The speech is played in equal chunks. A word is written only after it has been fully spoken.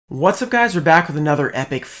What's up, guys? We're back with another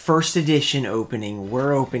epic first edition opening.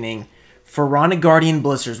 We're opening Pharaonic Guardian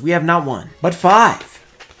blisters. We have not one, but 5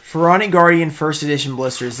 Pharaonic Guardian first edition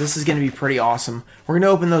blisters. This is going to be pretty awesome. We're going to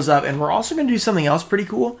open those up, and we're also going to do something else pretty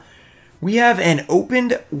cool. We have an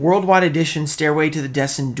opened Worldwide Edition Stairway to the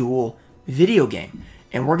Destined Duel video game,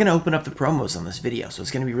 and we're going to open up the promos on this video, so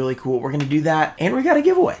it's going to be really cool. We're going to do that, and we got a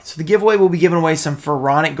giveaway. So the giveaway will be giving away some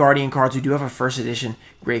Pharaonic Guardian cards. We do have a first edition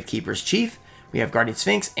Gravekeeper's Chief. We have Guardian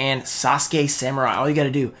Sphinx and Sasuke Samurai. All you got to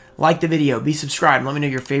do, like the video, be subscribed, let me know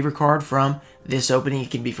your favorite card from this opening. It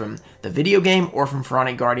can be from the video game or from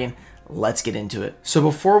Pharaonic Guardian. Let's get into it. So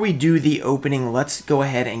before we do the opening, let's go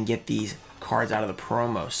ahead and get these cards out of the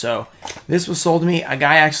promo. So this was sold to me. A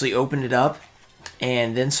guy actually opened it up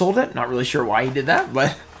and then sold it. Not really sure why he did that,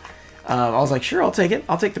 but I was like, sure, I'll take it.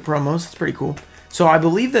 I'll take the promos. It's pretty cool. So I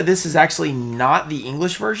believe that this is actually not the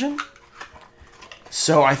English version.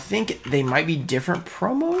 So I think they might be different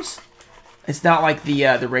promos. It's not like the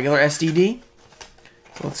regular SDD.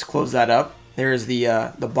 So let's close that up. There's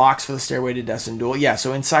the box for the Stairway to Destined Duel. Yeah,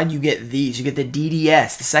 so inside you get these. You get the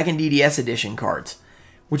DDS, the second DDS edition cards,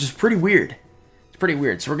 which is pretty weird. It's pretty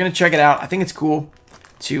weird. So we're going to check it out. I think it's cool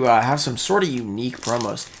to have some sort of unique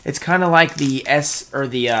promos. It's kind of like the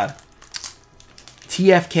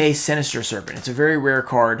TFK Sinister Serpent. It's a very rare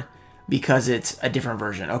card, because it's a different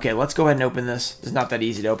version. Okay, let's go ahead and open this. It's not that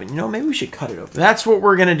easy to open. You know, maybe we should cut it open. That's what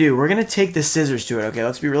we're going to do. We're going to take the scissors to it. Okay,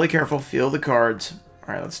 let's be really careful. Feel the cards.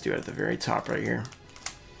 All right, let's do it at the very top right here.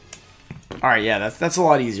 All right, yeah, that's a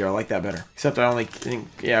lot easier. I like that better. Except I only think,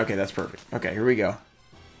 yeah, okay, that's perfect. Okay, here we go.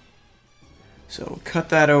 So cut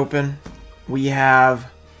that open. We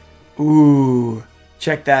have, ooh,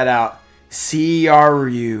 check that out.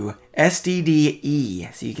 CRU.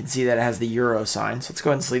 SDDE, so you can see that it has the Euro sign. So let's go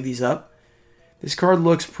ahead and sleeve these up. This card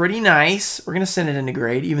looks pretty nice. We're going to send it into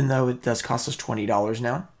grade, even though it does cost us $20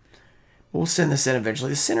 now. We'll send this in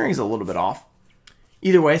eventually. The centering is a little bit off.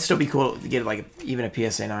 Either way, it'd still be cool to get like even a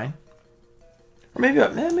PSA 9. Or maybe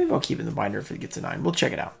I'll keep it in the binder if it gets a 9. We'll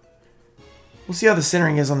check it out. We'll see how the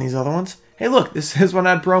centering is on these other ones. Hey, look, this one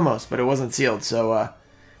had promos, but it wasn't sealed. So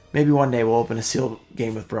maybe one day we'll open a sealed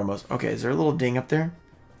game with promos. Okay, is there a little ding up there?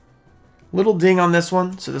 Little ding on this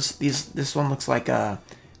one. So this one looks like a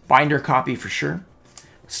binder copy for sure.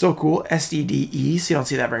 Still cool. SDDE, so you don't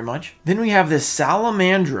see that very much. Then we have this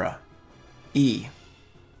Salamandra E.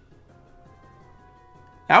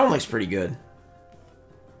 That one looks pretty good.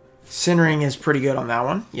 Centering is pretty good on that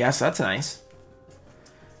one. Yes, that's nice.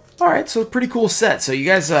 Alright, so pretty cool set. So you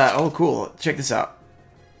guys, oh cool, check this out.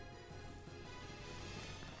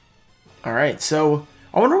 Alright, so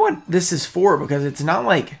I wonder what this is for, because it's not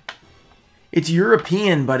like, it's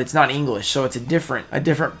European, but it's not English, so it's a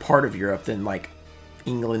different part of Europe than like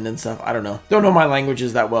England and stuff. I don't know. Don't know my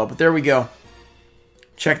languages that well, but there we go.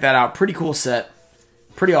 Check that out. Pretty cool set.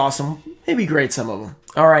 Pretty awesome. Maybe grade some of them.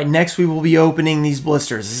 All right, next we will be opening these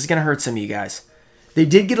blisters. This is gonna hurt some of you guys. They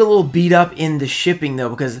did get a little beat up in the shipping though,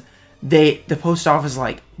 because the post office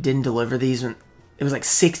like didn't deliver these, and it was like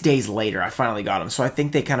 6 days later I finally got them. So I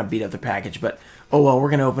think they kind of beat up the package, but oh well,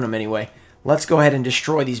 we're gonna open them anyway. Let's go ahead and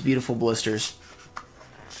destroy these beautiful blisters.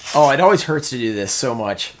 Oh, it always hurts to do this so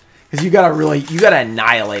much, because you gotta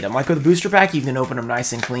annihilate them. Like with the booster pack, you can open them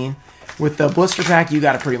nice and clean. With the blister pack, you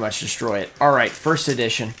gotta pretty much destroy it. All right, first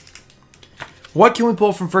edition. What can we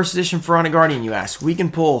pull from first edition Pharaonic Guardian, you ask? We can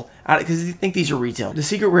pull out, because I think these are retail. The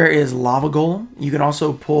secret rare is Lava Golem. You can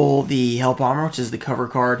also pull the Hell Palmer, which is the cover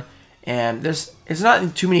card. And it's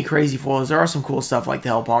not too many crazy foils. There are some cool stuff like the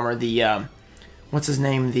Hell Palmer. The what's his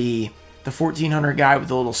name? The 1400 guy with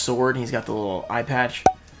the little sword. He's got the little eye patch.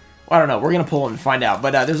 Well, I don't know. We're going to pull him and find out.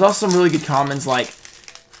 But there's also some really good commons like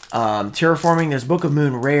Terraforming. There's Book of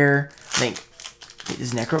Moon Rare. I think,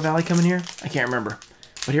 is Necro Valley coming here? I can't remember.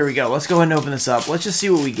 But here we go. Let's go ahead and open this up. Let's just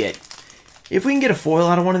see what we get. If we can get a foil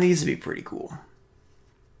out of one of these, it'd be pretty cool.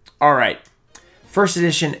 All right. First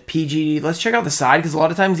edition PGD. Let's check out the side, because a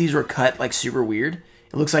lot of times these were cut like super weird.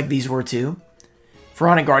 It looks like these were too.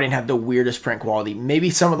 Pharaonic Guardian had the weirdest print quality.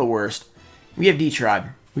 Maybe some of the worst. We have D-Tribe.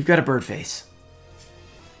 We've got a bird face.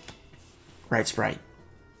 Right Sprite.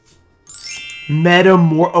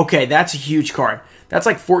 Okay, that's a huge card. That's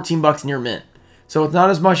like 14 bucks near mint. So it's not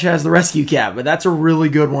as much as the Rescue Cat, but that's a really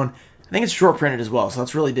good one. I think it's short printed as well, so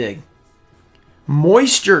that's really big.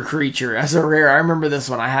 Moisture Creature as a rare. I remember this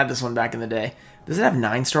one. I had this one back in the day. Does it have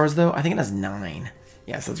 9 stars though? I think it has 9.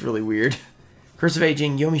 Yes, that's really weird. Curse of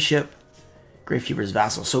Aging, Yomi Ship, Gravekeeper's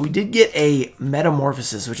Vassal. So we did get a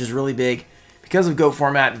Metamorphosis, which is really big. Because of GOAT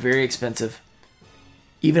format, very expensive.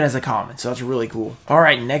 Even as a common, so that's really cool.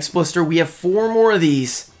 Alright, next blister. We have 4 more of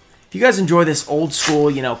these. If you guys enjoy this old school,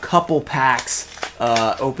 you know, couple packs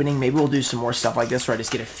opening. Maybe we'll do some more stuff like this where I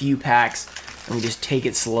just get a few packs and we just take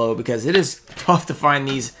it slow because it is tough to find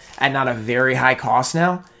these at not a very high cost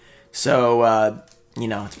now. So, you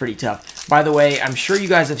know, it's pretty tough. By the way, I'm sure you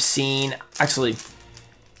guys have seen, actually,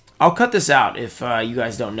 I'll cut this out if you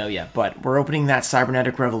guys don't know yet, but we're opening that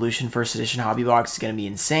Cybernetic Revolution First Edition Hobby Box. It's going to be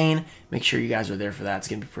insane. Make sure you guys are there for that. It's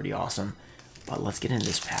going to be pretty awesome. But let's get into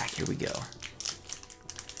this pack. Here we go.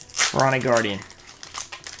 Pharaonic Guardian.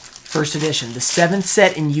 First Edition. The 7th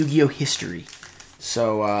set in Yu-Gi-Oh! History.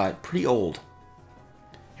 So, pretty old.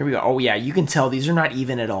 Here we go. Oh, yeah, you can tell these are not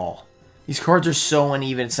even at all. These cards are so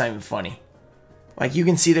uneven, it's not even funny. Like, you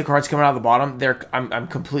can see the cards coming out of the bottom. I'm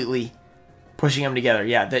completely pushing them together.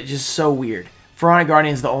 Yeah, that's just so weird. Pharaonic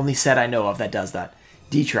Guardian is the only set I know of that does that.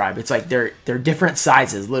 D-Tribe. It's like they're different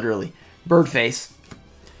sizes, literally. Bird Face.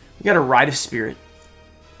 We got a Rite of Spirit.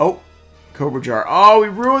 Oh, Cobra Jar. Oh, we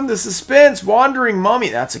ruined the suspense. Wandering Mummy.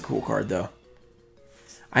 That's a cool card, though.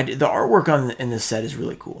 The artwork in this set is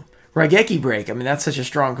really cool. Raigeki Break. I mean, that's such a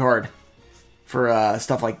strong card for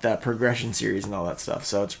stuff like the Progression series and all that stuff.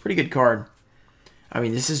 So it's a pretty good card. I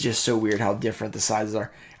mean, this is just so weird how different the sizes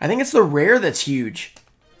are. I think it's the rare that's huge.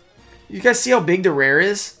 You guys see how big the rare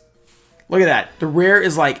is? Look at that. The rare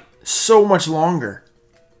is like so much longer.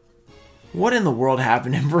 What in the world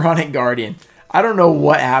happened in Pharaonic Guardian? I don't know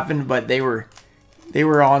what happened, but they were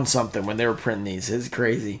on something when they were printing these. It's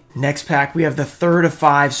crazy. Next pack, we have the 3rd of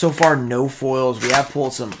 5. So far, no foils. We have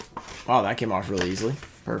pulled some... Wow, that came off really easily.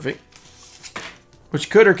 Perfect. Which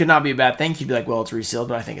could or could not be a bad thing. You'd be like, well, it's resealed,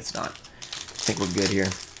 but I think it's not. I think we're good here.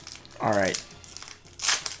 All right.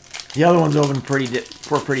 The other ones were pretty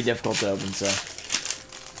difficult to open, so.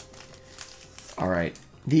 All right.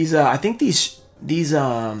 These, I think these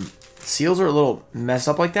seals are a little messed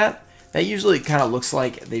up like that. That usually kind of looks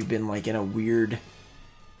like they've been like in a weird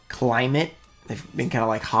climate. They've been kind of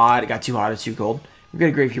like hot. It got too hot or too cold. We've got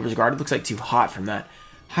a Gravekeeper's Guard. It looks like too hot from that.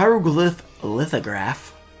 Hieroglyph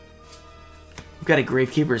Lithograph. We've got a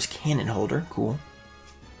Gravekeeper's Cannon Holder. Cool.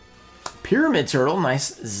 Pyramid Turtle.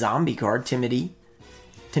 Nice zombie card. Timidity.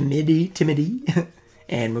 And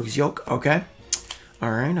Yugioh. Okay.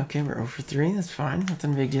 Alright. Okay. We're 0 for 3. That's fine.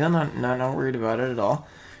 Nothing big deal. Not worried about it at all.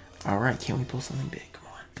 Alright. Can we pull something big? Come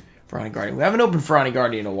on. Pharaonic Guardian. We haven't opened Pharaonic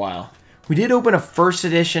Guardian in a while. We did open a first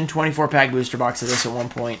edition 24-pack booster box of this at one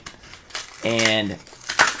point. And it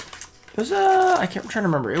was I'm trying to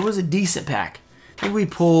remember. It was a decent pack. I think we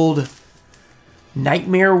pulled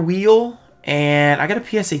Nightmare Wheel. And I got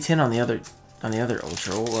a PSA 10 on the other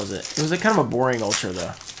Ultra. What was it? It was kind of a boring Ultra,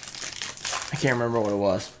 though. I can't remember what it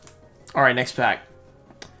was. All right, next pack.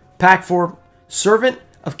 Pack 4, Servant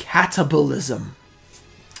of Catabolism.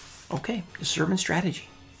 Okay, the Servant Strategy.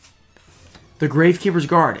 The Gravekeeper's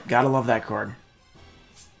Guard. Gotta love that card.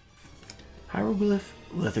 Hieroglyph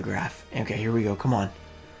Lithograph. Okay, here we go. Come on.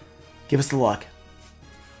 Give us the luck.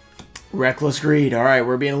 Reckless Greed. All right,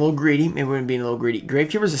 we're being a little greedy. Maybe we're being a little greedy.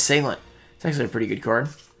 Gravekeeper's Assailant. It's actually a pretty good card.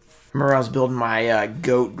 Remember I was building my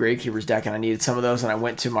GOAT Gravekeeper's deck and I needed some of those and I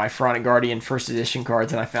went to my Pharaonic Guardian first edition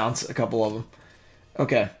cards and I found a couple of them.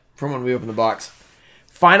 Okay, from when we opened the box.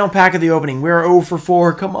 Final pack of the opening. We're 0 for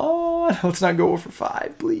 4. Come on. Let's not go 0 for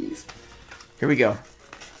 5, please. Here we go.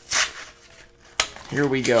 Here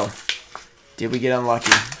we go. Did we get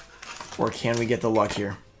unlucky? Or can we get the luck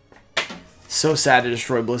here? So sad to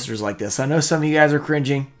destroy blisters like this. I know some of you guys are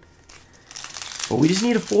cringing. But we just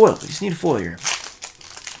need a foil. We just need a foil here.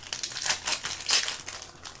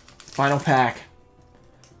 Final pack.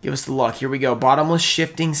 Give us the luck. Here we go. Bottomless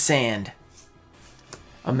Shifting Sand.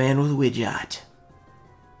 A Man with Widget.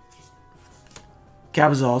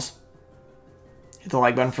 Cabazals. Hit the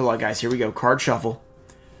like button for luck, guys. Here we go. Card shuffle.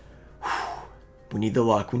 We need the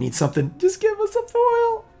luck. We need something. Just give us a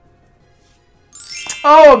foil.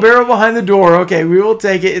 Oh, a barrel behind the door. Okay, we will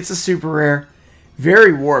take it. It's a super rare.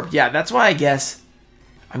 Very warped. Yeah, that's why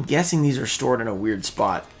I'm guessing these are stored in a weird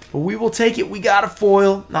spot. But we will take it. We got a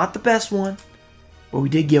foil. Not the best one. But we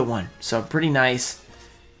did get one. So pretty nice.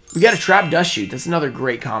 We got a Trap Dust Chute. That's another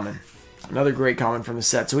great common. Another great common from the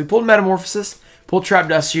set. So we pulled Metamorphosis. Pulled Trap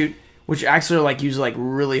Dust Chute. Which actually are like usually like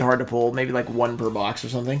really hard to pull. Maybe like 1 per box or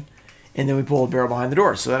something. And then we pulled Barrel Behind the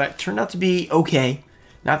Door. So that turned out to be okay.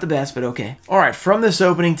 Not the best, but okay. Alright, from this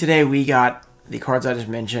opening today, we got the cards I just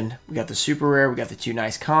mentioned. We got the super rare. We got the 2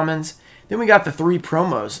 nice commons. Then we got the 3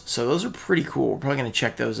 promos. So those are pretty cool. We're probably going to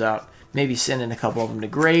check those out. Maybe send in a couple of them to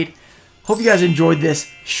grade. Hope you guys enjoyed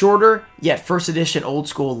this shorter, yet first edition old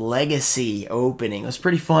school legacy opening. It was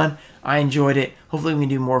pretty fun. I enjoyed it. Hopefully we can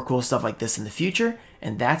do more cool stuff like this in the future.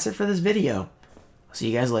 And that's it for this video. I'll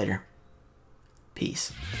see you guys later.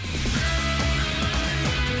 Peace.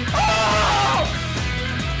 Oh!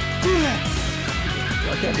 Yes!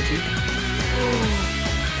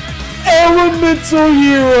 Elemental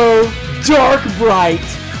Hero, Dark Bright.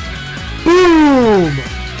 Boom!